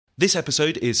This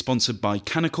episode is sponsored by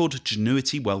Canaccord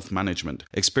Genuity Wealth Management,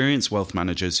 experienced wealth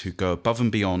managers who go above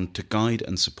and beyond to guide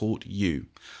and support you.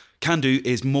 Can-do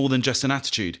is more than just an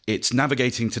attitude. It's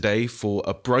navigating today for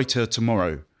a brighter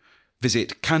tomorrow.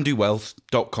 Visit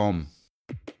candowealth.com.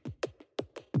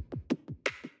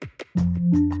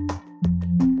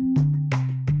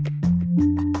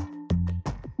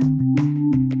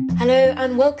 Hello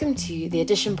and welcome to the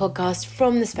Edition podcast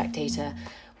from The Spectator,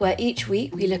 where each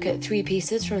week we look at 3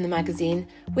 pieces from the magazine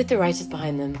with the writers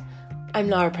behind them. I'm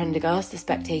Lara Prendergast, The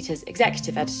Spectator's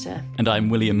executive editor. And I'm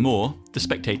William Moore, The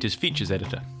Spectator's features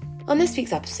editor. On this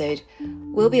week's episode,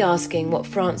 we'll be asking what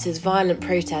France's violent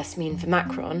protests mean for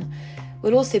Macron.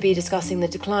 We'll also be discussing the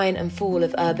decline and fall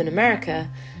of urban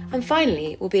America. And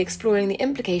finally, we'll be exploring the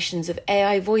implications of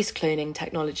AI voice cloning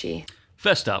technology.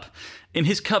 First up, in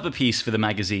his cover piece for the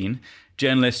magazine,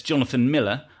 journalist Jonathan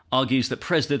Miller argues that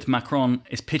President Macron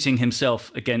is pitting himself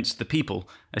against the people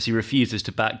as he refuses to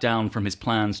back down from his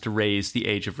plans to raise the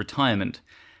age of retirement.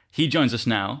 He joins us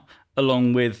now,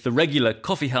 along with the regular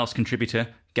Coffee House contributor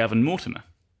Gavin Mortimer.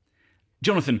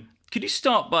 Jonathan, could you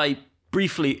start by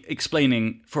briefly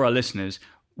explaining for our listeners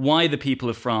why the people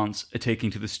of France are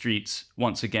taking to the streets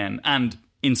once again, and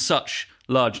in such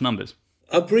large numbers?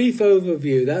 A brief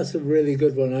overview, that's a really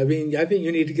good one. I mean, I think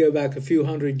you need to go back a few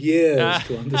hundred years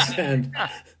to understand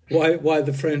why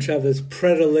the French have this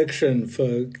predilection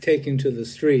for taking to the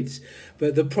streets.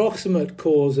 But the proximate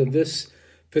cause of this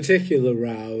particular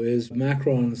row is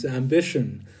Macron's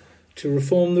ambition to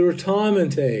reform the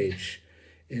retirement age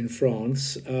in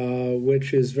France,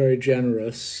 which is very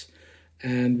generous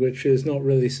and which is not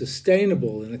really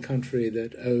sustainable in a country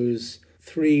that owes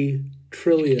 3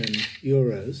 trillion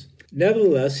euros.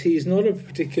 Nevertheless, he's not a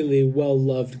particularly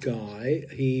well-loved guy.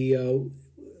 He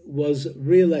was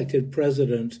re-elected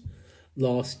president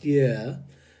last year,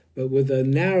 but with a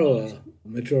narrower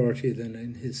majority than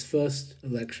in his first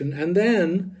election. And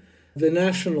then the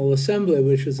National Assembly,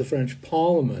 which is the French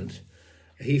parliament,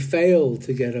 he failed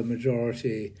to get a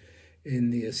majority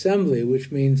in the Assembly,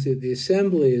 which means that the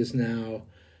Assembly is now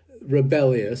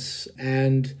rebellious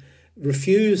and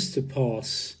refused to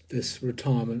pass this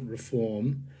retirement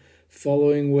reform,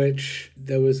 following which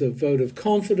there was a vote of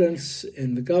confidence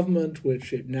in the government,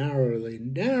 which it narrowly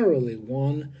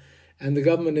won, and the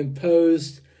government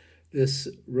imposed this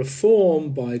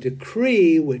reform by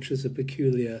decree, which is a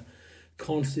peculiar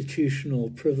constitutional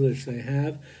privilege they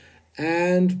have,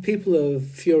 and people are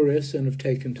furious and have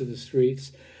taken to the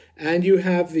streets. And you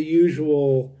have the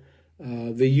usual,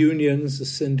 the unions, the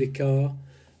syndicats,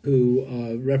 who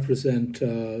represent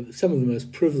some of the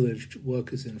most privileged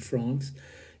workers in France.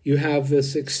 You have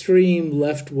this extreme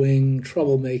left-wing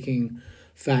troublemaking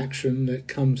faction that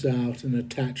comes out and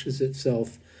attaches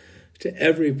itself to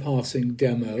every passing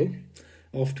demo,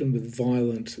 often with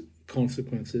violent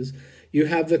consequences. You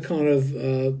have the kind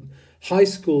of high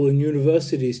school and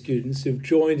university students who've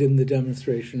joined in the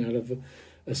demonstration out of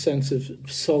a sense of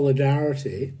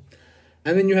solidarity.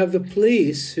 And then you have the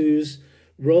police, whose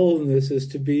role in this is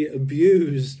to be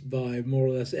abused by more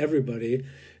or less everybody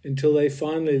until they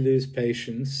finally lose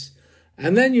patience.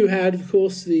 And then you had, of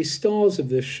course, the stars of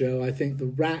this show, I think the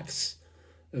rats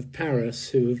of Paris,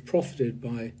 who have profited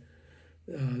by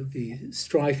the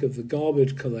strike of the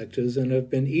garbage collectors and have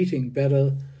been eating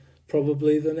better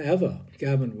probably than ever.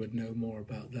 Gavin would know more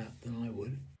about that than I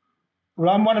would.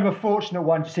 Well, I'm one of the fortunate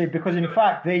ones here because, in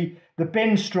fact, the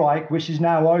bin strike, which is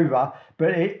now over, but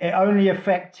it only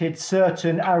affected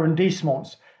certain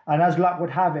arrondissements. And as luck would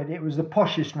have it, it was the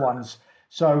poshest ones.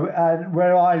 So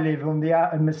where I live in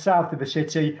the south of the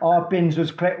city, our bins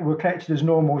were collected as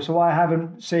normal. So I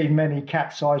haven't seen many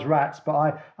cat-sized rats,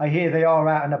 but I hear they are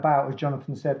out and about, as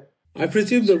Jonathan said. I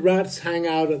presume the rats hang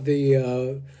out at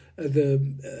the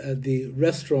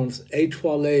restaurants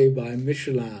Étoilé by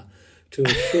Michelin to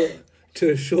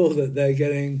assure that they're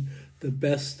getting the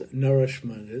best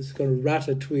nourishment. It's got a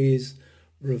ratatouille's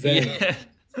revenge. Yeah.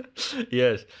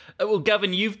 Yes. Well,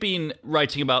 Gavin, you've been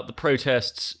writing about the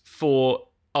protests for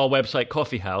our website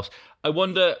Coffee House. I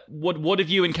wonder what have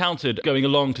you encountered going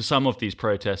along to some of these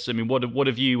protests? I mean, what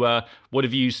have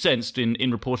you sensed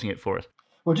in reporting it for us?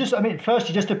 Well,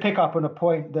 firstly, just to pick up on a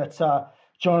point that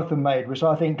Jonathan made, which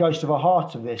I think goes to the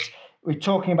heart of this. We're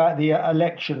talking about the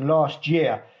election last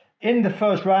year. In the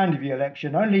first round of the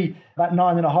election, only about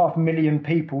 9.5 million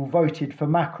people voted for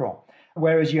Macron,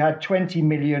 whereas you had 20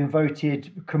 million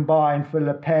voted combined for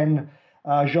Le Pen,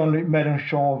 Jean-Luc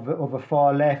Mélenchon of the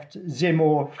far left,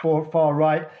 Zemmour for far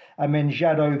right, and then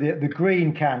Jadot, the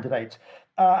Green candidate.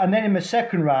 And then in the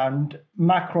second round,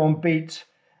 Macron beat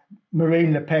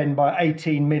Marine Le Pen by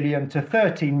 18 million to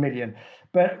 13 million.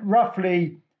 But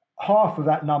roughly half of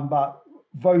that number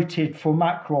voted for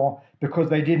Macron because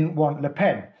they didn't want Le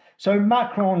Pen. So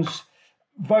Macron's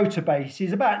voter base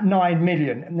is about 9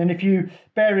 million. And then if you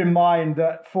bear in mind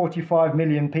that 45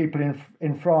 million people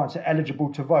in France are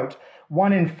eligible to vote,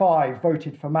 1 in 5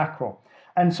 voted for Macron.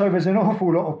 And so there's an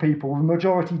awful lot of people, the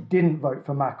majority didn't vote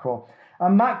for Macron.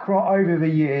 And Macron over the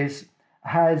years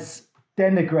has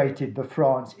denigrated the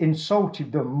France,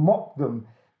 insulted them, mocked them,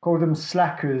 called them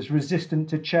slackers, resistant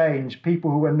to change,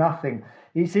 people who are nothing.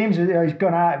 It seems as though he's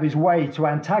gone out of his way to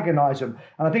antagonise them.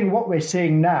 And I think what we're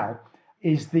seeing now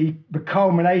is the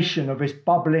culmination of this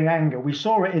bubbling anger. We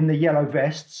saw it in the yellow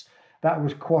vests. That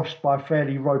was quashed by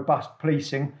fairly robust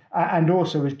policing. And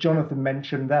also, as Jonathan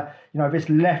mentioned,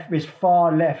 this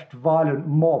far left violent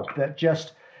mob that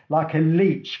just like a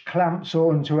leech clamps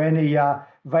on to any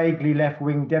vaguely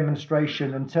left-wing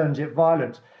demonstration and turns it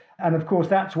violent. And of course,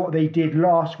 that's what they did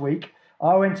last week.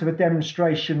 I went to the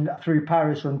demonstration through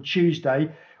Paris on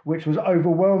Tuesday, which was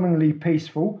overwhelmingly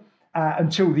peaceful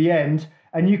until the end.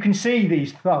 And you can see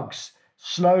these thugs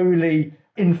slowly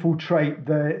infiltrate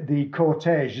the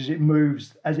cortege as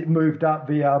it moved up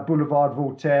the Boulevard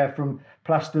Voltaire from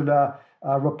Place de la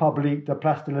République to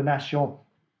Place de la Nation,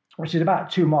 which is about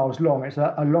 2 miles long. It's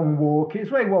a long walk. It's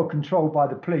very well controlled by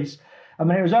the police. I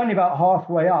mean, it was only about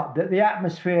halfway up that the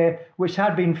atmosphere, which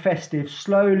had been festive,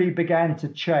 slowly began to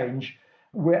change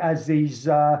as these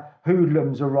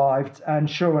hoodlums arrived. And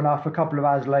sure enough, a couple of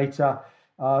hours later,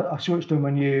 I switched on my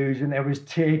news and there was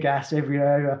tear gas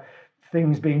everywhere,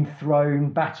 things being thrown,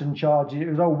 baton charges. It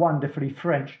was all wonderfully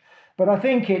French. But I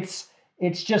think it's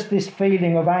just this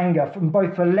feeling of anger from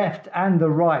both the left and the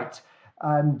right.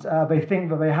 And they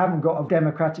think that they haven't got a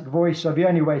democratic voice, so the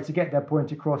only way to get their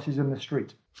point across is in the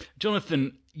street.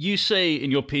 Jonathan, you say in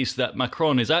your piece that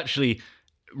Macron is actually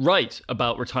right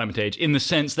about retirement age in the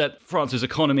sense that France's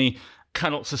economy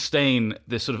cannot sustain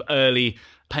this sort of early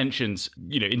pensions,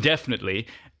 indefinitely.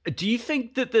 Do you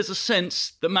think that there's a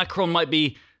sense that Macron might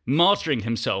be martyring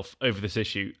himself over this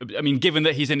issue? I mean, given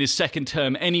that he's in his second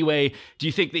term anyway, do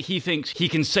you think that he thinks he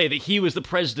can say that he was the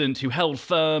president who held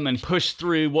firm and pushed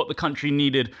through what the country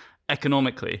needed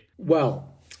economically?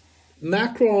 Well,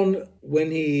 Macron,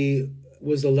 when he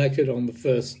was elected on the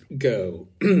first go,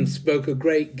 spoke a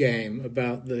great game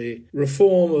about the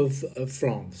reform of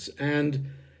France. And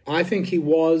I think he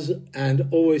was and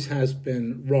always has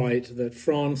been right that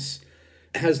France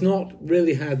has not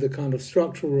really had the kind of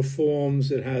structural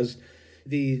reforms. It has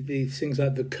the things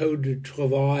like the Code du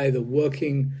Travail, the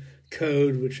working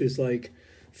code, which is like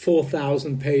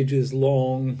 4,000 pages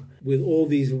long, with all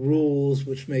these rules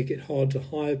which make it hard to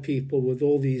hire people, with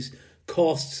all these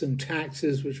costs and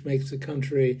taxes which makes the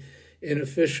country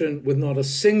inefficient, with not a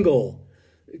single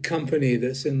company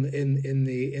that's in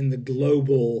the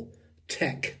global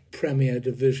tech premier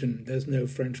division. There's no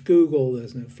French Google,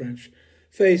 there's no French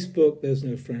Facebook, there's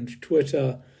no French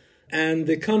Twitter. And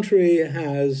the country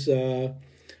has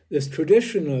this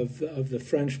tradition of the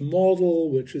French model,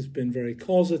 which has been very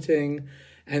cosseting,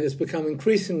 and it's become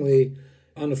increasingly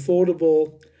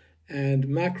unaffordable. And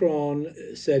Macron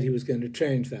said he was going to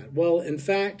change that. Well, in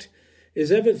fact,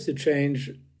 his efforts to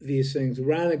change these things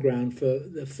ran aground for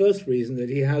the first reason that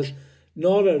he has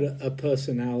not a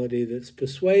personality that's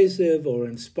persuasive or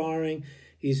inspiring.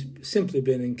 He's simply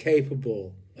been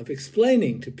incapable of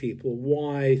explaining to people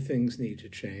why things need to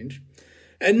change.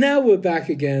 And now we're back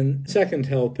again, second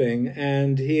helping,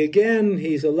 and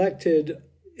he's elected.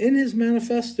 In his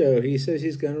manifesto, he says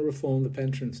he's going to reform the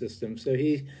pension system. So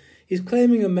he's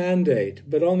claiming a mandate,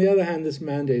 but on the other hand, this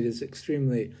mandate is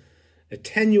extremely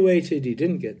attenuated. He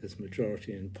didn't get this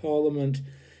majority in Parliament.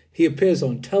 He appears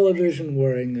on television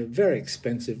wearing a very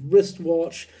expensive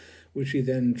wristwatch, which he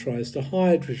then tries to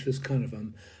hide, which is kind of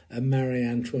a Marie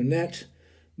Antoinette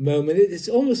moment. It's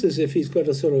almost as if he's got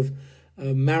a sort of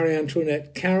Marie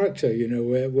Antoinette character,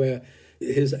 where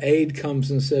his aide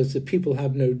comes and says that people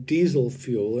have no diesel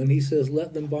fuel, and he says,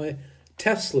 let them buy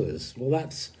Teslas. Well,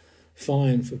 that's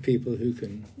fine for people who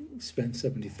can spend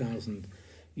 70,000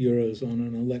 euros on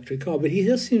an electric car, but he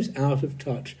just seems out of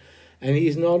touch, and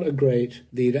he's not a great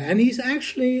leader, and he's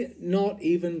actually not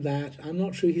even that, I'm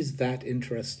not sure he's that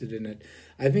interested in it.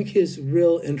 I think his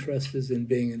real interest is in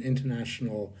being an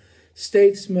international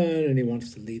statesman, and he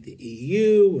wants to lead the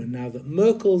EU, and now that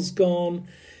Merkel's gone,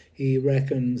 he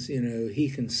reckons, he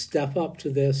can step up to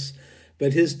this,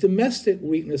 but his domestic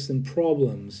weakness and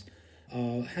problems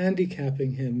are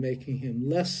handicapping him, making him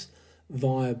less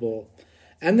viable.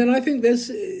 And then I think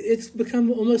it's become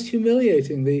almost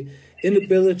humiliating, the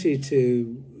inability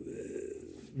to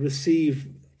receive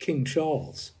King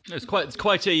Charles. It's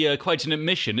quite an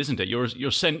admission, isn't it?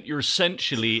 You're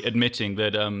essentially admitting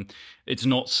that it's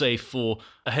not safe for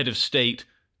a head of state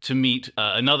to meet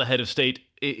another head of state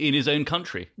in his own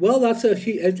country. Well, I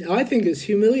think it's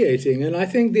humiliating, and I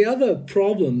think the other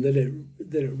problem that it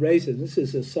raises, this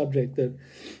is a subject that I'm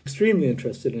extremely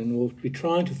interested in and we'll be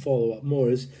trying to follow up more,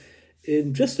 is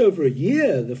in just over a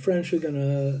year, the French are going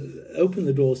to open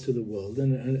the doors to the world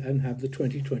and have the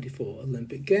 2024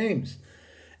 Olympic Games.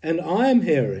 And I'm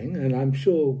hearing, and I'm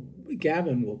sure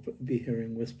Gavin will be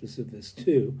hearing whispers of this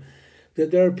too, that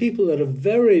there are people at a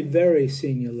very, very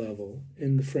senior level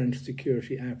in the French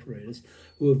security apparatus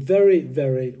who are very,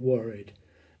 very worried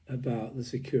about the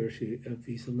security of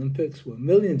these Olympics, where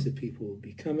millions of people will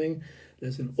be coming.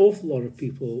 There's an awful lot of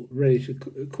people ready to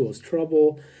cause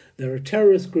trouble. There are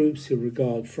terrorist groups who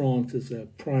regard France as a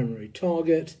primary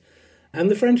target. And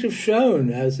the French have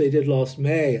shown, as they did last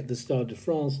May at the Stade de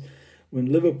France, when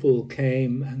Liverpool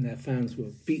came and their fans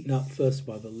were beaten up first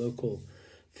by the local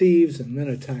thieves and then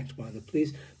attacked by the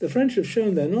police, the French have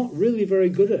shown they're not really very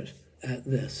good at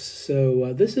this.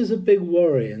 So this is a big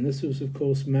worry, and this was, of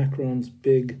course, Macron's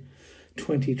big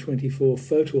 2024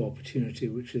 photo opportunity,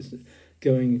 which is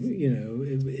going,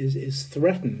 is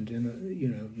threatened,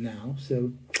 now.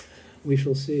 So we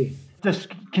shall see. Just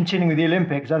continuing with the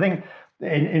Olympics, I think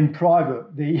in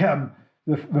private,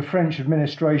 the French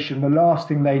administration, the last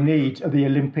thing they need are the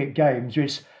Olympic Games,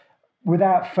 which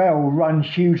without fail run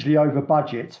hugely over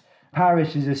budget.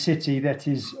 Paris is a city that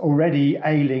is already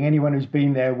ailing. Anyone who's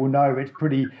been there will know it's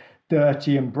pretty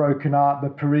dirty and broken up. The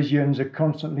Parisians are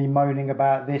constantly moaning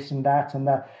about this and that, and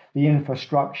the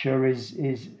infrastructure has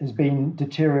been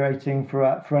deteriorating for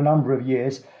a number of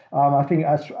years. I think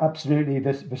that's absolutely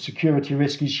the security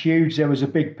risk is huge. There was a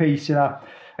big piece in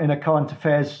a current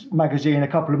affairs magazine a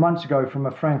couple of months ago from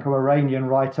a Franco-Iranian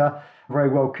writer, very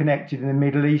well connected in the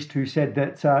Middle East, who said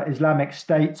that Islamic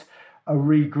State are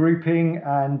regrouping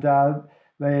and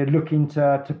they're looking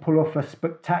to pull off a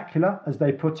spectacular, as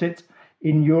they put it,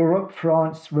 in Europe.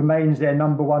 France remains their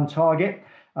number one target.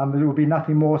 There will be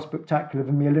nothing more spectacular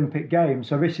than the Olympic Games.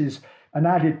 So this is an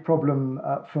added problem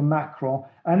for Macron.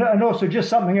 And also just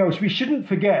something else, we shouldn't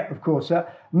forget, of course,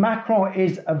 that Macron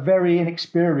is a very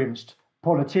inexperienced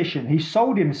politician. He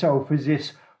sold himself as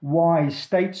this wise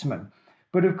statesman.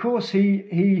 But of course,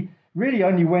 he really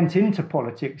only went into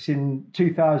politics in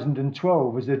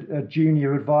 2012 as a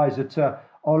junior advisor to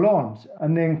Hollande,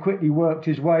 and then quickly worked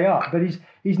his way up. But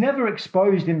he's never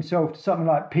exposed himself to something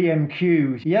like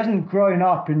PMQ. He hasn't grown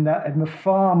up in the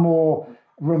far more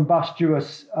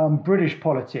rumbustious British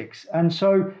politics. And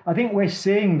so I think we're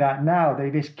seeing that now,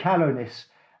 this callousness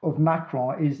of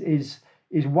Macron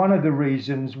is one of the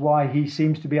reasons why he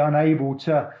seems to be unable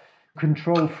to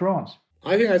control France.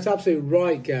 I think that's absolutely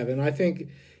right, Gavin. I think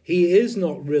he is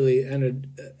not really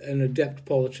an adept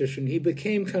politician. He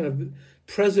became kind of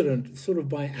president sort of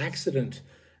by accident,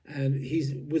 and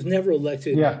he was never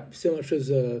elected so much as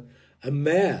a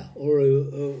mayor or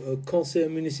a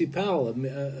conseiller municipal,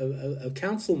 a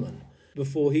councilman,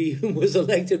 before he was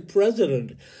elected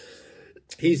president.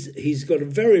 He's got a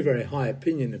very, very high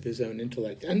opinion of his own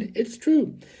intellect, and it's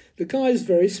true. The guy is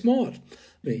very smart.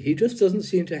 I mean, he just doesn't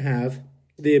seem to have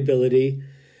the ability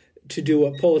to do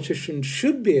what politicians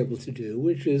should be able to do,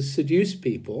 which is seduce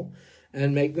people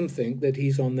and make them think that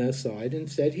he's on their side.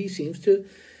 Instead, he seems to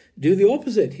do the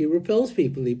opposite. He repels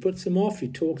people. He puts them off. He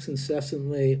talks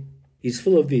incessantly. He's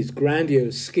full of these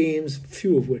grandiose schemes,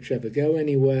 few of which ever go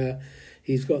anywhere.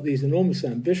 He's got these enormous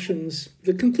ambitions.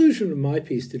 The conclusion of my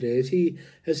piece today is he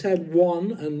has had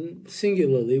one, and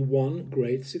singularly one,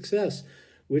 great success,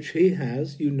 which he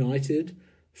has united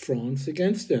France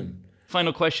against him.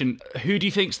 Final question: who do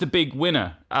you think's the big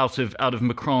winner out of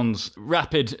Macron's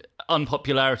rapid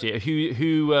unpopularity?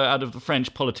 Who out of the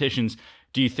French politicians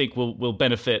do you think will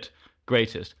benefit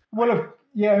greatest? Well,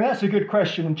 that's a good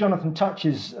question, and Jonathan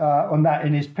touches on that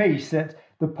in his piece. That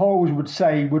the polls would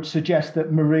suggest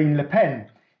that Marine Le Pen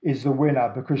is the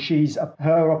winner because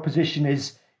her opposition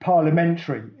is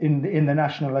parliamentary in the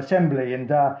National Assembly, and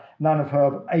none of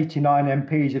her 89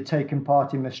 MPs have taken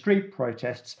part in the street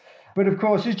protests. But of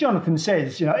course, as Jonathan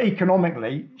says,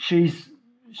 economically, she's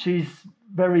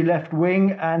very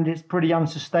left-wing, and it's pretty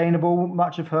unsustainable,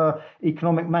 much of her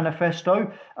economic manifesto.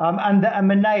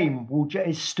 And the name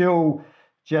is still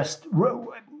just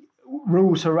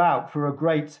rules her out for a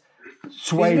great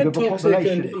swathe of the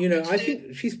population. And, I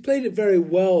think she's played it very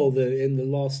well in the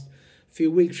last few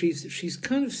weeks. She's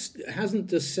kind of hasn't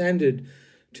descended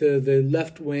to the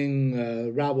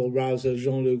left-wing rabble-rouser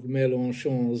Jean-Luc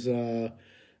Mélenchon's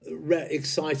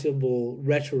excitable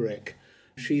rhetoric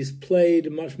She's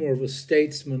played much more of a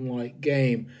statesman-like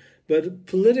game. But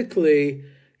politically,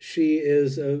 she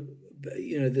is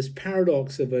this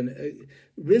paradox of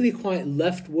really quite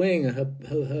left-wing.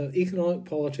 Her economic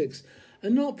politics are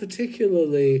not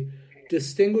particularly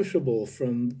distinguishable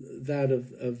from that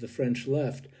of the French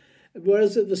left.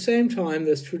 Whereas at the same time,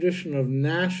 this tradition of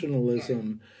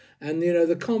nationalism and,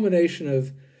 the combination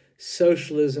of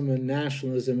socialism and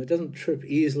nationalism, it doesn't trip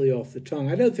easily off the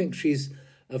tongue. I don't think she's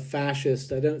a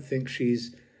fascist. I don't think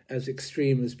she's as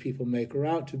extreme as people make her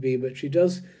out to be, but she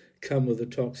does come with a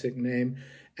toxic name.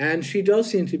 And she does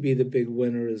seem to be the big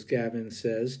winner, as Gavin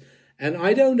says. And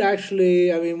I don't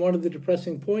actually, one of the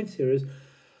depressing points here is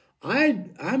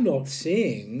I'm not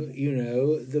seeing,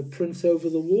 the prince over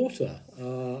the water.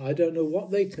 I don't know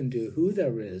what they can do, who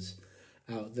there is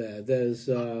out there. There's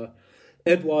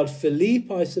Edouard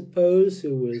Philippe, I suppose,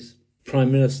 who was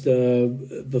prime minister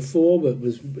before, but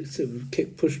was sort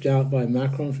of pushed out by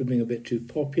Macron for being a bit too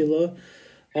popular.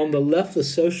 On the left, the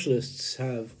socialists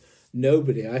have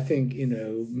nobody. I think,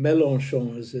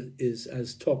 Mélenchon is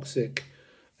as toxic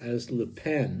as Le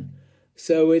Pen.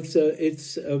 So it's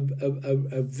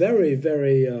a very,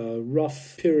 very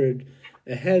rough period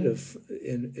ahead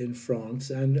in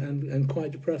France and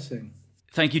quite depressing.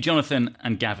 Thank you, Jonathan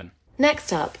and Gavin.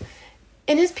 Next up,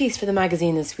 in his piece for the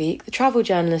magazine this week, the travel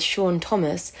journalist Sean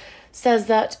Thomas says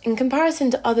that in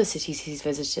comparison to other cities he's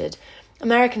visited,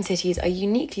 American cities are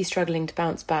uniquely struggling to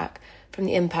bounce back from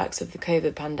the impacts of the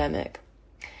COVID pandemic.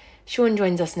 Sean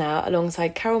joins us now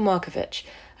alongside Karol Markowicz,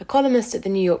 a columnist at the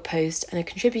New York Post and a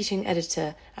contributing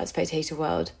editor at Spectator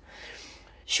World.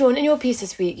 Sean, in your piece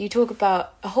this week, you talk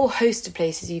about a whole host of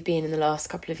places you've been in the last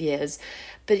couple of years,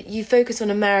 but you focus on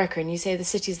America and you say the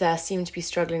cities there seem to be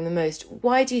struggling the most.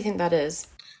 Why do you think that is?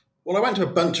 Well, I went to a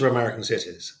bunch of American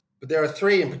cities, but there are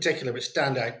three in particular which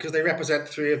stand out because they represent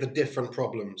three of the different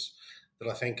problems that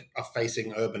I think are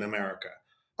facing urban America.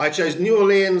 I chose New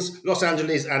Orleans, Los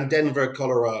Angeles, and Denver,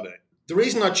 Colorado. The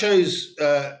reason I chose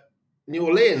New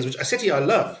Orleans, which a city I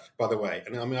love, by the way,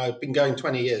 and I've been going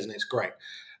 20 years and it's great,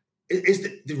 is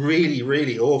the really,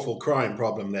 really awful crime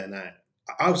problem there now.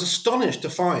 I was astonished to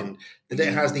find that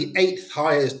it has the 8th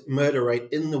highest murder rate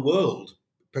in the world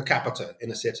per capita in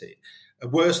a city,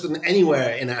 worse than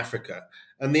anywhere in Africa.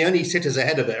 And the only cities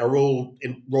ahead of it are all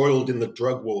embroiled in the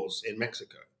drug wars in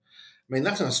Mexico.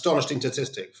 That's an astonishing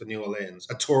statistic for New Orleans,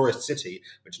 a tourist city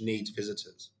which needs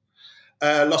visitors.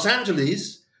 Los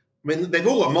Angeles, they've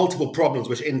all got multiple problems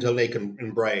which interlink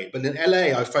and braid. But in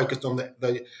LA, I focused on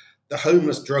the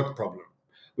homeless drug problem,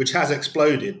 which has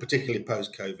exploded, particularly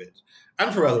post-COVID,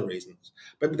 and for other reasons.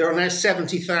 But there are now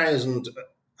 70,000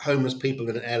 homeless people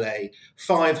in LA.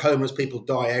 5 homeless people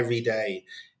die every day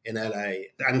in LA,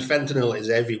 and fentanyl is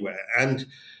everywhere. And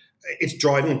it's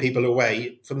driving people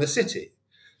away from the city.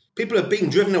 People are being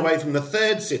driven away from the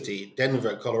third city,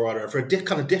 Denver, Colorado, for a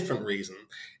kind of different reason.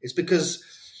 It's because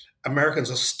Americans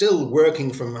are still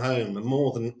working from home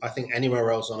more than I think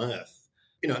anywhere else on earth.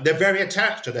 They're very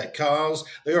attached to their cars.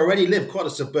 They already live quite a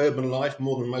suburban life,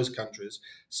 more than most countries.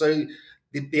 So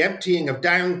the emptying of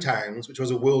downtowns, which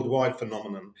was a worldwide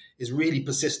phenomenon, is really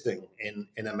persisting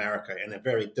in America in a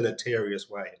very deleterious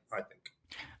way, I think.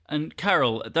 And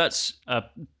Karol, that's a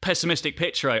pessimistic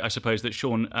picture, I suppose, that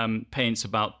Sean paints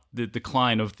about the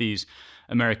decline of these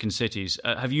American cities.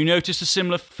 Have you noticed a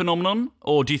similar phenomenon,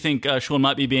 or do you think Sean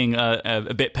might be being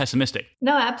a bit pessimistic?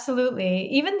 No, absolutely.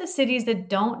 Even the cities that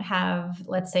don't have,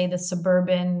 let's say, the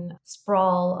suburban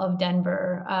sprawl of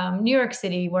Denver, New York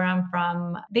City, where I'm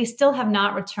from, they still have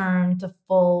not returned to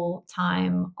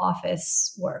full-time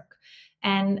office work.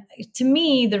 And to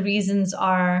me, the reasons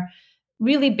are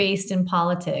really based in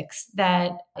politics,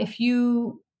 that if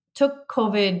you took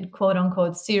COVID, quote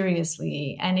unquote,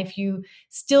 seriously, and if you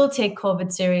still take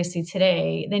COVID seriously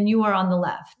today, then you are on the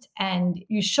left. And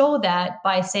you show that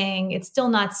by saying it's still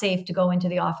not safe to go into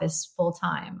the office full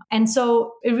time. And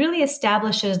so it really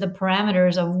establishes the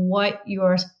parameters of what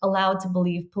you're allowed to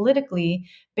believe politically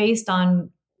based on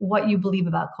what you believe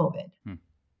about COVID.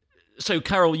 So,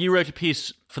 Karol, you wrote a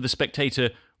piece for the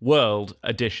Spectator World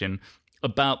edition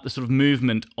about the sort of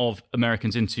movement of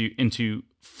Americans into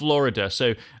Florida.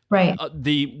 So right.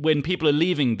 When people are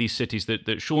leaving these cities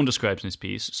that Sean describes in his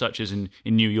piece, such as in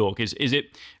New York, is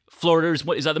it Florida?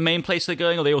 Is that the main place they're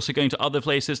going? Are they also going to other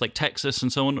places like Texas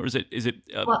and so on? Or is it?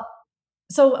 Well,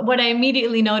 so what I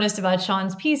immediately noticed about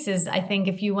Sean's piece is, I think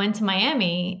if you went to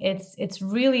Miami, it's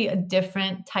really a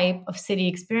different type of city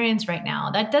experience right now.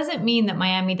 That doesn't mean that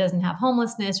Miami doesn't have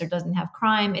homelessness or doesn't have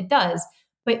crime. It does.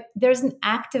 But there's an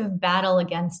active battle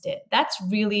against it. That's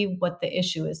really what the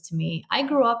issue is to me. I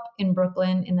grew up in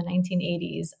Brooklyn in the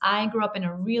 1980s. I grew up in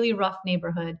a really rough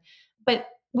neighborhood, but But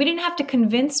we didn't have to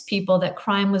convince people that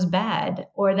crime was bad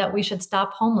or that we should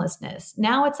stop homelessness.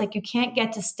 Now it's like you can't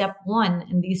get to step one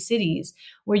in these cities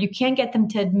where you can't get them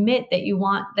to admit that you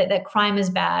want that crime is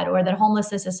bad or that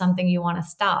homelessness is something you want to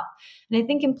stop. And I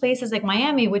think in places like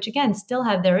Miami, which again still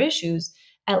have their issues,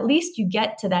 at least you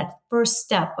get to that first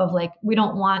step of like, we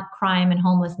don't want crime and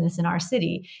homelessness in our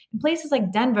city. In places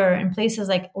like Denver and places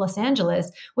like Los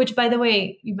Angeles, which by the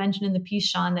way, you mentioned in the piece,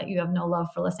 Sean, that you have no love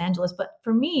for Los Angeles. But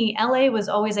for me, LA was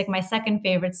always like my second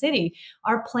favorite city.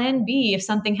 Our plan B, if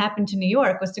something happened to New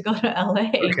York, was to go to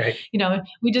LA. Okay.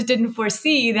 We just didn't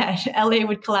foresee that LA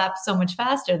would collapse so much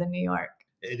faster than New York.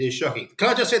 It is shocking. Can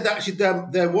I just say that actually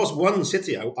there was one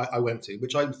city I went to,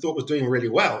 which I thought was doing really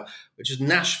well, which is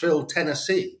Nashville,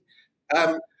 Tennessee,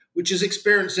 which is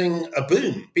experiencing a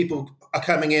boom. People are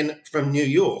coming in from New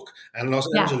York and Los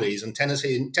Angeles and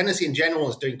Tennessee. Tennessee in general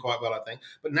is doing quite well, I think.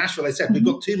 But Nashville, they said, we've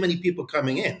got too many people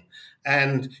coming in.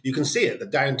 And you can see it. The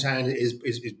downtown is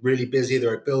really busy.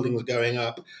 There are buildings going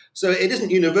up. So it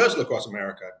isn't universal across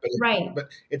America. But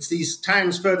it's these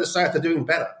towns further south are doing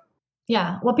better.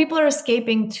 Yeah. Well, people are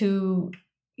escaping to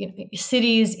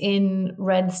cities in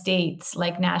red states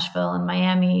like Nashville and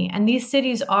Miami. And these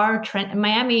cities are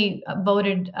Miami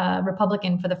voted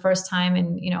Republican for the first time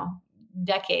in,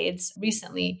 decades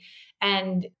recently.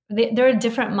 And they're a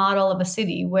different model of a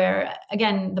city where,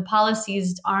 again, the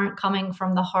policies aren't coming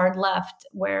from the hard left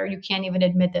where you can't even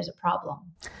admit there's a problem.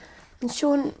 And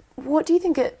Sean, what do you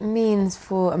think it means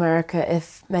for America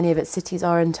if many of its cities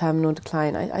are in terminal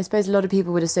decline? I suppose a lot of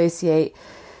people would associate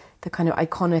the kind of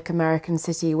iconic American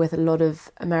city with a lot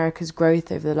of America's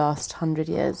growth over the last 100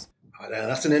 years. I don't know,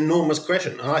 that's an enormous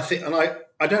question. And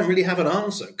I don't really have an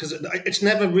answer because it's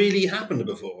never really happened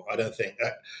before, I don't think,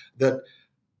 that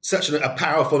such a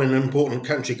powerful and important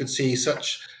country could see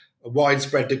such a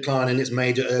widespread decline in its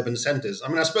major urban centres. I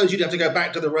mean, I suppose you'd have to go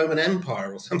back to the Roman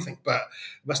Empire or something, but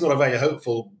that's not a very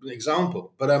hopeful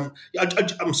example. But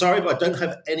I'm sorry, but I don't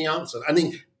have any answer. I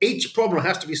mean, each problem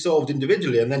has to be solved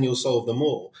individually, and then you'll solve them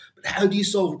all. But how do you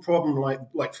solve a problem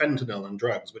like fentanyl and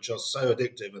drugs, which are so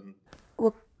addictive?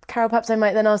 Well, Karol, perhaps I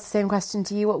might then ask the same question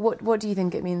to you. What do you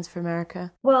think it means for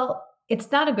America? Well,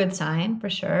 it's not a good sign for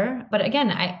sure. But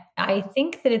again, I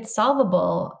think that it's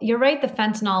solvable. You're right, the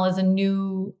fentanyl is a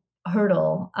new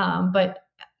hurdle. But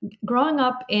growing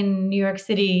up in New York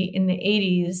City in the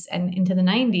 80s and into the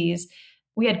 90s,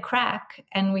 we had crack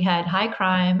and we had high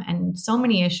crime and so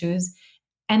many issues.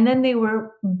 And then they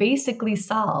were basically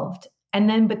solved.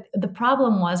 But the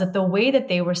problem was that the way that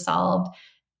they were solved,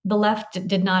 the left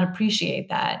did not appreciate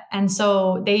that. And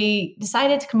so they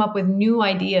decided to come up with new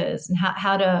ideas and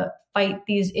how to fight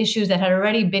these issues that had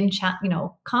already been,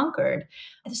 conquered.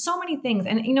 There's so many things.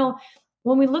 And,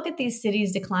 when we look at these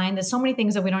cities decline, there's so many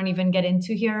things that we don't even get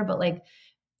into here. But like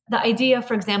the idea,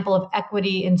 for example, of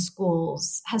equity in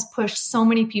schools has pushed so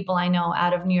many people I know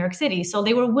out of New York City. So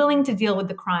they were willing to deal with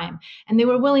the crime and they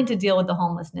were willing to deal with the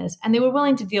homelessness and they were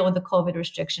willing to deal with the COVID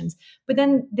restrictions. But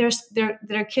then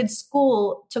their kids'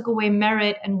 school took away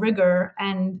merit and rigor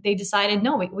and they decided,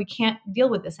 no, we can't deal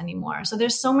with this anymore. So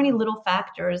there's so many little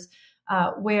factors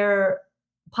where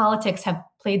politics have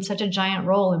played such a giant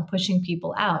role in pushing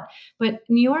people out. But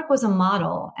New York was a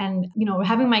model. And,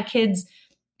 having my kids,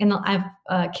 I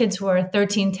have kids who are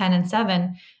 13, 10, and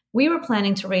 7, we were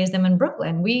planning to raise them in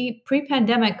Brooklyn.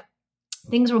 Pre-pandemic,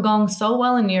 things were going so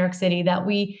well in New York City that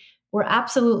we were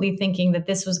absolutely thinking that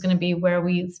this was going to be where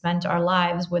we spent our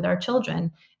lives with our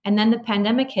children. And then the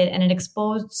pandemic hit and it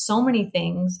exposed so many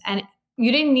things. And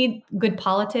you didn't need good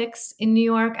politics in New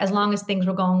York as long as things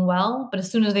were going well. But as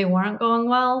soon as they weren't going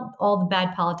well, all the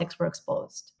bad politics were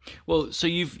exposed. Well, so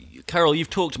Karol,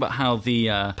 you've talked about how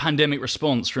the pandemic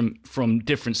response from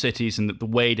different cities and the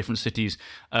way different cities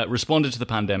responded to the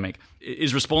pandemic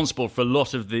is responsible for a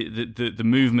lot of the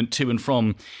movement to and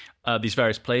from these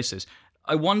various places.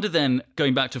 I wonder then,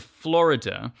 going back to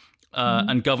Florida,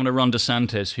 and Governor Ron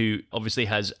DeSantis, who obviously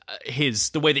has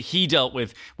the way that he dealt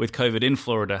with COVID in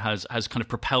Florida has kind of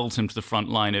propelled him to the front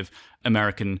line of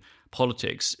American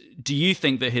politics. Do you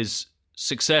think that his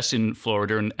success in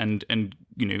Florida and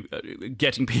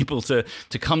getting people to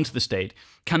come to the state,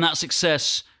 can that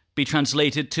success be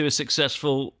translated to a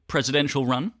successful presidential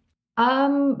run?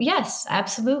 Yes,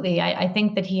 absolutely. I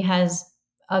think that he has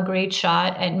a great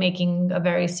shot at making a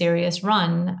very serious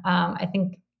run. I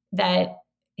think that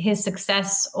his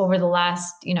success over the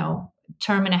last,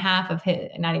 term and a half of his,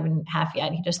 not even half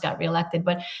yet, he just got reelected,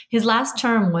 but his last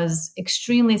term was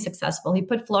extremely successful. He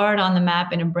put Florida on the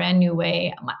map in a brand new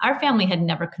way. Our family had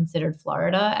never considered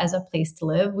Florida as a place to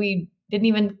live. We didn't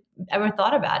even ever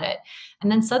thought about it.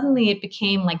 And then suddenly it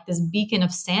became like this beacon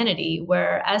of sanity,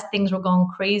 where as things were going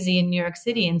crazy in New York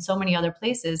City and so many other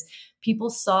places, people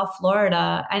saw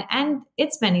Florida and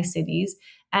its many cities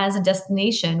as a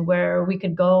destination where we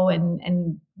could go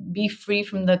and be free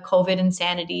from the COVID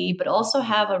insanity, but also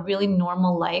have a really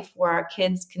normal life where our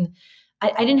kids can.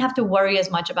 I didn't have to worry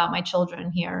as much about my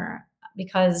children here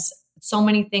because so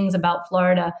many things about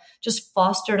Florida just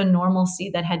fostered a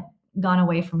normalcy that had gone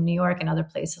away from New York and other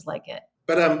places like it.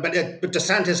 But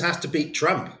DeSantis has to beat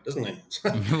Trump, doesn't he?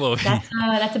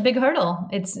 That's a big hurdle.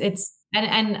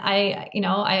 And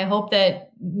I hope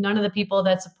that none of the people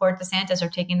that support DeSantis are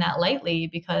taking that lightly,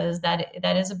 because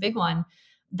that is a big one.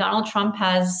 Donald Trump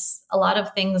has a lot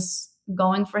of things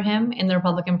going for him in the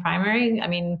Republican primary. I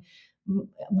mean,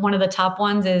 one of the top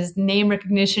ones is name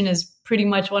recognition is pretty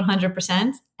much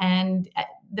 100%, and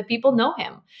the people know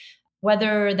him.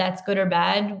 Whether that's good or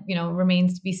bad,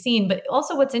 remains to be seen. But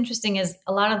also what's interesting is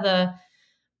a lot of the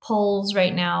polls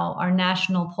right now are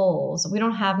national polls. We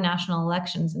don't have national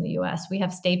elections in the US. We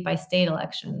have state by state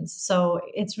elections. So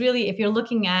it's really, if you're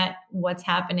looking at what's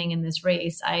happening in this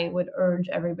race, I would urge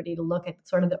everybody to look at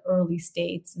sort of the early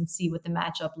states and see what the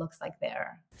matchup looks like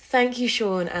there. Thank you,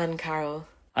 Sean and Karol.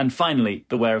 And finally,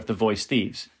 beware of the voice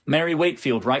thieves. Mary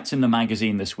Wakefield writes in the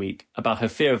magazine this week about her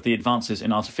fear of the advances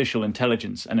in artificial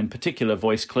intelligence and in particular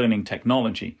voice cloning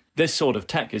technology. This sort of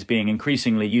tech is being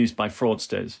increasingly used by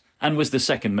fraudsters and was the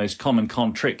second most common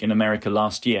con trick in America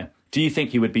last year. Do you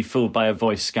think you would be fooled by a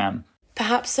voice scam?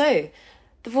 Perhaps so.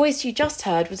 The voice you just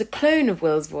heard was a clone of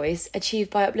Will's voice achieved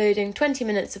by uploading 20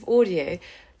 minutes of audio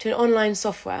to an online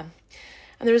software.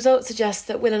 And the results suggest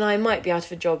that Will and I might be out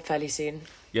of a job fairly soon.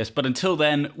 Yes, but until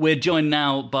then, we're joined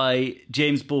now by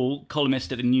James Ball,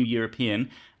 columnist at The New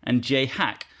European, and Jay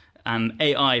Hack, an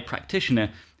AI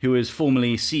practitioner who is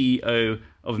formerly CEO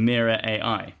of Mira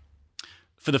AI.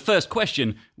 For the first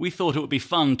question, we thought it would be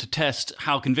fun to test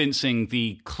how convincing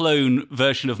the clone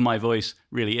version of my voice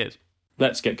really is.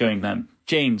 Let's get going then.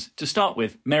 James, to start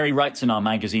with, Mary writes in our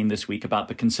magazine this week about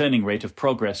the concerning rate of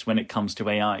progress when it comes to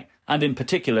AI, and in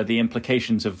particular the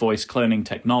implications of voice cloning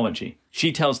technology.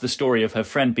 She tells the story of her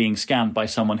friend being scammed by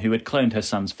someone who had cloned her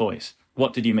son's voice.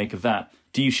 What did you make of that?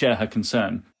 Do you share her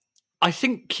concern? I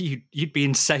think you'd be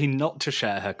insane not to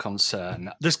share her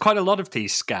concern. There's quite a lot of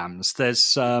these scams.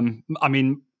 There's,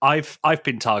 I've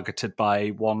been targeted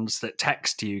by ones that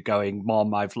text you going,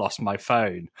 "Mom, I've lost my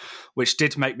phone," which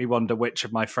did make me wonder which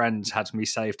of my friends had me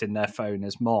saved in their phone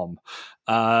as Mom.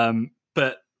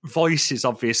 But voice is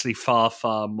obviously far,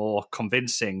 far more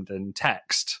convincing than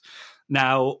text.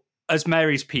 Now, as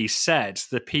Mary's piece said,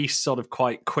 the piece sort of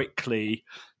quite quickly,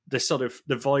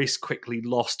 the voice quickly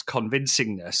lost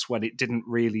convincingness when it didn't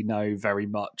really know very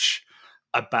much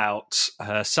about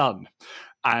her son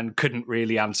and couldn't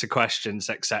really answer questions,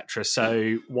 etc.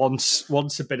 So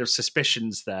once a bit of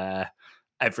suspicion's there,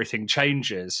 everything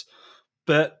changes.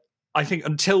 But I think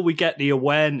until we get the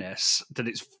awareness that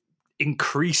it's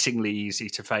increasingly easy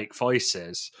to fake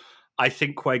voices, I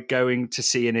think we're going to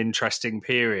see an interesting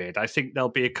period. I think there'll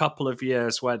be a couple of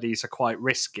years where these are quite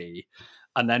risky,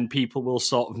 and then people will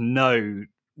sort of know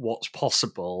what's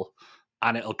possible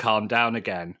and it'll calm down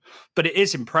again. But it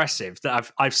is impressive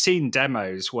that I've seen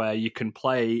demos where you can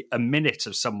play a minute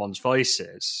of someone's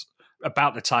voices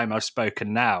about the time I've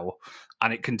spoken now,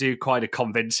 and it can do quite a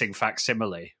convincing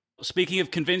facsimile. Speaking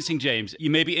of convincing, James, you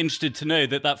may be interested to know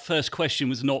that first question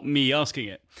was not me asking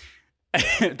it.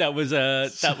 that was a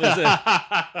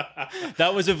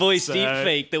voice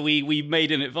deepfake that we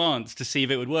made in advance to see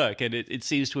if it would work, and it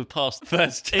seems to have passed the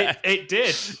first test. It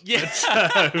did. Yes.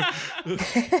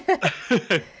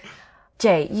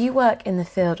 Jay, you work in the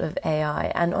field of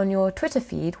AI, and on your Twitter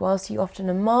feed, whilst you often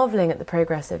are marvelling at the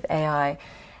progress of AI,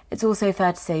 it's also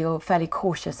fair to say you're fairly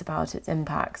cautious about its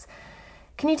impacts.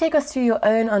 Can you take us through your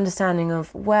own understanding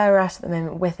of where we're at the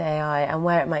moment with AI and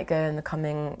where it might go in the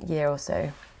coming year or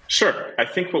so? Sure. I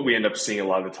think what we end up seeing a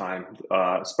lot of the time,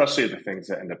 especially the things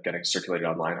that end up getting circulated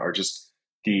online, are just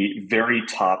the very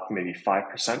top, maybe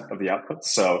 5% of the outputs.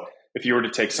 So if you were to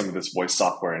take some of this voice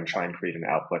software and try and create an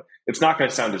output, it's not going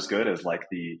to sound as good as like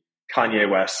the Kanye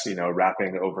West,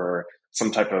 rapping over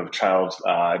some type of child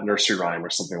nursery rhyme or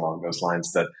something along those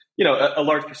lines that, a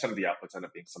large percent of the outputs end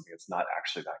up being something that's not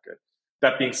actually that good.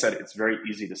 That being said, it's very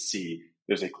easy to see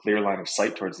there's a clear line of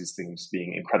sight towards these things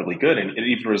being incredibly good and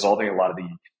even resolving a lot of the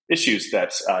issues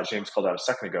that James called out a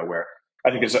second ago, where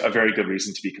I think there's a very good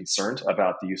reason to be concerned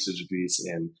about the usage of these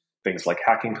in things like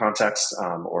hacking contexts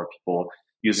or people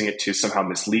using it to somehow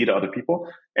mislead other people.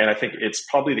 And I think it's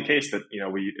probably the case that,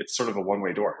 it's sort of a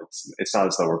one-way door. It's not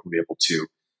as though we're going to be able to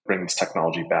bring this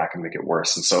technology back and make it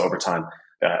worse. And so over time,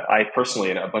 I personally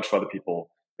and a bunch of other people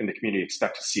in the community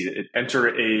expect to see it enter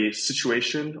a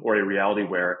situation or a reality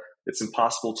where it's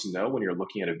impossible to know when you're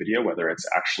looking at a video whether it's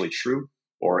actually true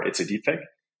or it's a deepfake.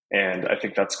 And I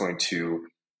think that's going to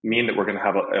mean that we're going to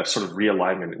have a sort of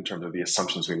realignment in terms of the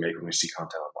assumptions we make when we see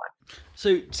content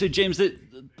online. So James,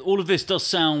 all of this does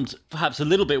sound perhaps a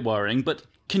little bit worrying, but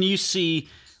can you see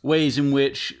ways in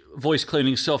which voice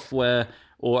cloning software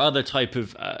or other type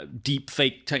of deep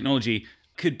fake technology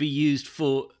could be used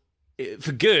for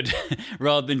good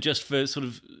rather than just for sort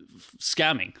of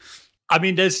scamming? I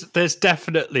mean, there's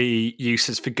definitely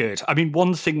uses for good. I mean,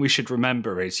 one thing we should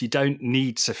remember is you don't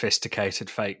need sophisticated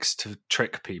fakes to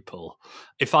trick people.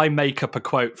 If I make up a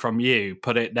quote from you,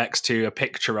 put it next to a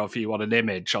picture of you on an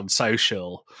image on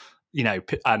social,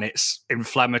 and it's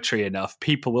inflammatory enough,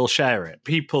 people will share it.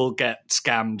 People get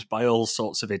scammed by all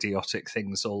sorts of idiotic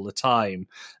things all the time.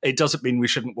 It doesn't mean we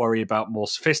shouldn't worry about more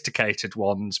sophisticated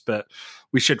ones, but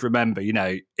we should remember,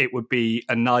 it would be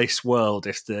a nice world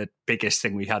if the biggest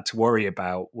thing we had to worry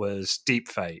about was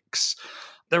deepfakes.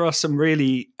 There are some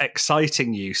really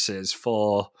exciting uses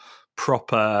for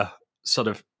proper sort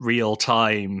of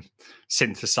real-time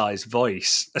synthesized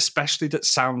voice, especially that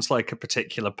sounds like a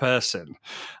particular person.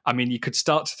 I mean, you could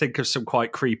start to think of some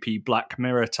quite creepy Black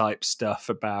Mirror type stuff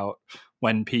about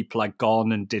when people are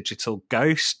gone and digital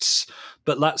ghosts,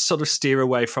 but let's sort of steer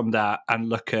away from that and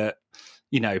look at,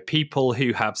 people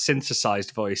who have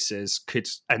synthesized voices could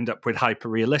end up with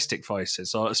hyper-realistic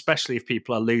voices, or especially if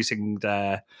people are losing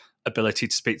their ability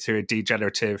to speak through a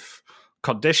degenerative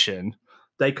condition,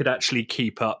 they could actually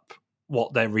keep up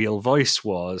what their real voice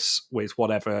was with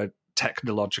whatever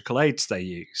technological aids they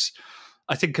use.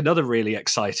 I think another really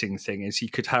exciting thing is you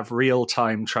could have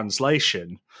real-time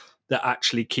translation that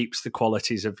actually keeps the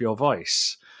qualities of your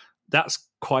voice. That's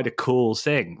quite a cool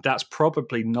thing. That's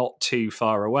probably not too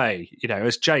far away.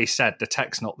 As Jay said, the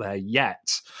tech's not there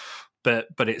yet, but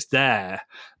it's there.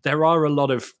 There are a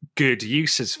lot of good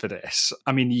uses for this.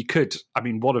 I mean,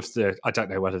 I don't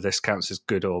know whether this counts as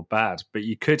good or bad, but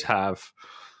you could have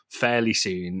fairly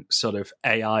soon sort of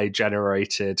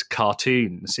AI-generated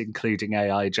cartoons, including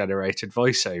AI-generated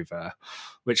voiceover,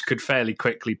 which could fairly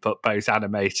quickly put both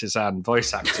animators and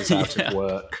voice actors out of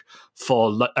work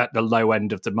at the low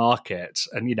end of the market.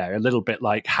 And, a little bit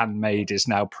like handmade is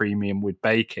now premium with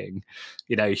baking,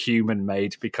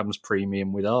 human-made becomes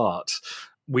premium with art.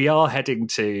 We are heading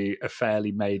to a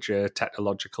fairly major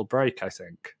technological break, I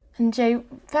think. And Jay,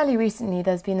 fairly recently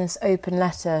there's been this open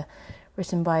letter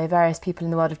written by various people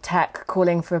in the world of tech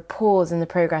calling for a pause in the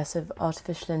progress of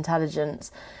artificial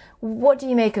intelligence. What do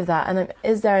you make of that? And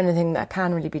is there anything that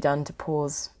can really be done to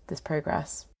pause this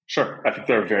progress? Sure. I think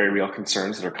there are very real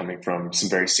concerns that are coming from some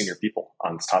very senior people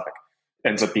on this topic. It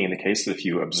ends up being the case that if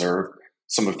you observe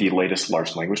some of the latest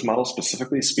large language models,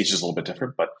 specifically, speech is a little bit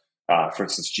different, but for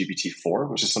instance, GPT-4,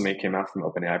 which is something that came out from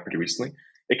OpenAI pretty recently,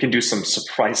 it can do some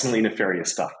surprisingly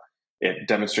nefarious stuff. It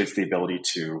demonstrates the ability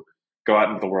to go out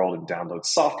into the world and download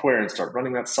software and start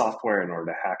running that software in order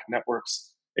to hack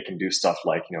networks. It can do stuff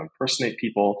like, impersonate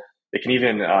people. It can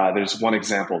even, there's one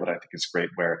example that I think is great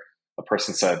where a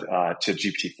person said to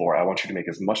GPT-4, I want you to make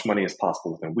as much money as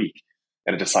possible within a week.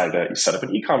 And it decided to set up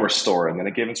an e-commerce store, and then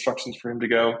it gave instructions for him to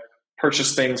go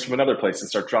purchase things from another place and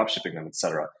start drop shipping them,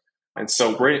 etc. And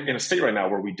so we're in a state right now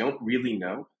where we don't really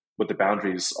know what the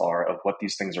boundaries are of what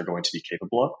these things are going to be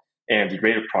capable of. And the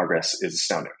rate of progress is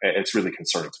astounding. It's really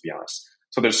concerning, to be honest.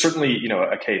 So there's certainly,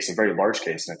 a case, a very large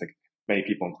case, and I think many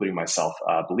people, including myself,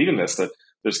 believe in this, that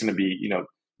there's going to be,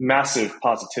 massive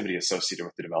positivity associated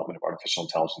with the development of artificial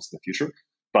intelligence in the future.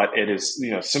 But it is,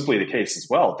 simply the case as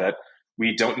well that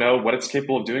we don't know what it's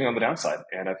capable of doing on the downside.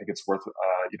 And I think it's worth,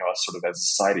 us sort of as a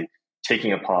society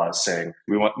taking a pause, saying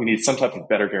we need some type of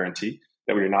better guarantee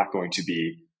that we are not going to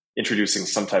be introducing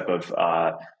some type of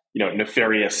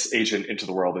nefarious agent into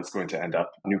the world that's going to end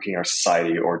up nuking our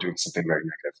society or doing something very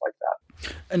negative like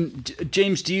that. And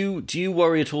James, do you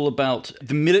worry at all about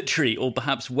the military or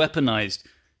perhaps weaponized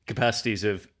capacities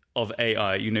of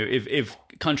AI? If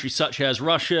countries such as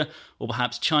Russia or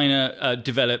perhaps China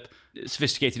develop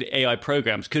sophisticated AI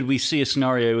programs, could we see a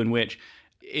scenario in which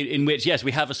yes,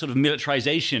 we have a sort of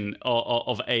militarization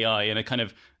of AI and a kind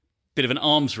of bit of an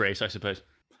arms race, I suppose?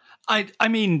 I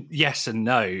mean, yes and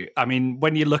no. I mean,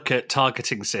 when you look at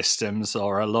targeting systems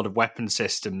or a lot of weapon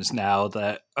systems now,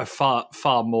 that are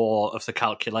far more of the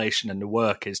calculation and the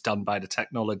work is done by the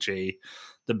technology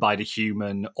than by the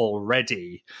human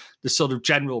already. The sort of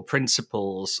general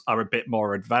principles are a bit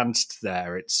more advanced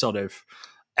there. It's sort of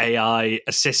AI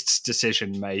assists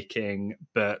decision making,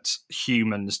 but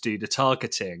humans do the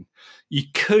targeting. You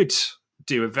could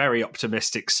do a very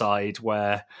optimistic side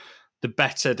where the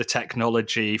better the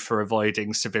technology for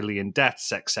avoiding civilian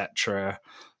deaths, etc.,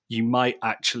 you might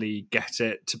actually get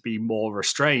it to be more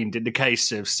restrained. In the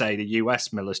case of, say, the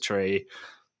US military,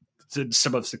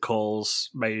 some of the calls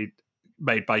made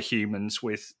by humans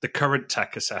with the current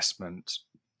tech assessment,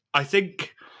 I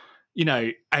think,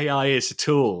 AI is a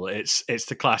tool. It's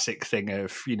the classic thing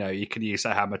of, you can use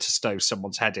a hammer to stove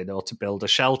someone's head in or to build a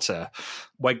shelter.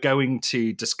 We're going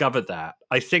to discover that.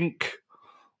 I think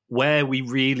where we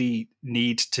really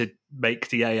need to make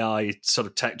the AI sort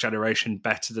of tech generation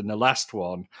better than the last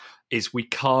one is we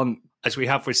can't, as we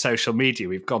have with social media,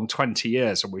 we've gone 20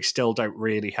 years and we still don't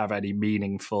really have any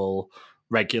meaningful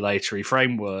regulatory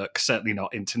framework, certainly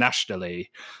not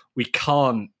internationally. We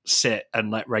can't sit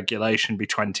and let regulation be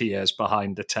 20 years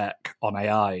behind the tech on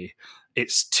AI.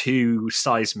 It's too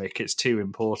seismic, it's too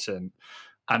important.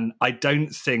 And I don't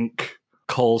think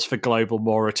calls for global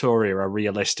moratoria are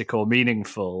realistic or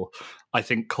meaningful. I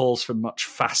think calls for much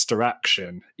faster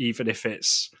action, even if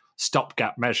it's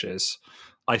stopgap measures,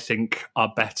 I think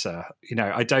are better.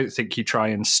 I don't think you try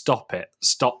and stop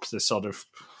the sort of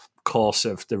course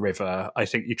of the river. I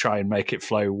think you try and make it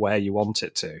flow where you want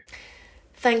it to.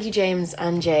 Thank you, James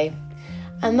and Jay.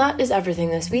 And that is everything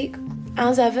this week.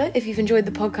 As ever, if you've enjoyed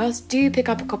the podcast, do pick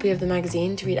up a copy of the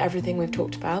magazine to read everything we've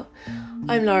talked about.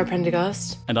 I'm Lara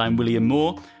Prendergast. And I'm William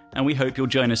Moore, and we hope you'll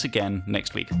join us again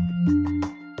next week.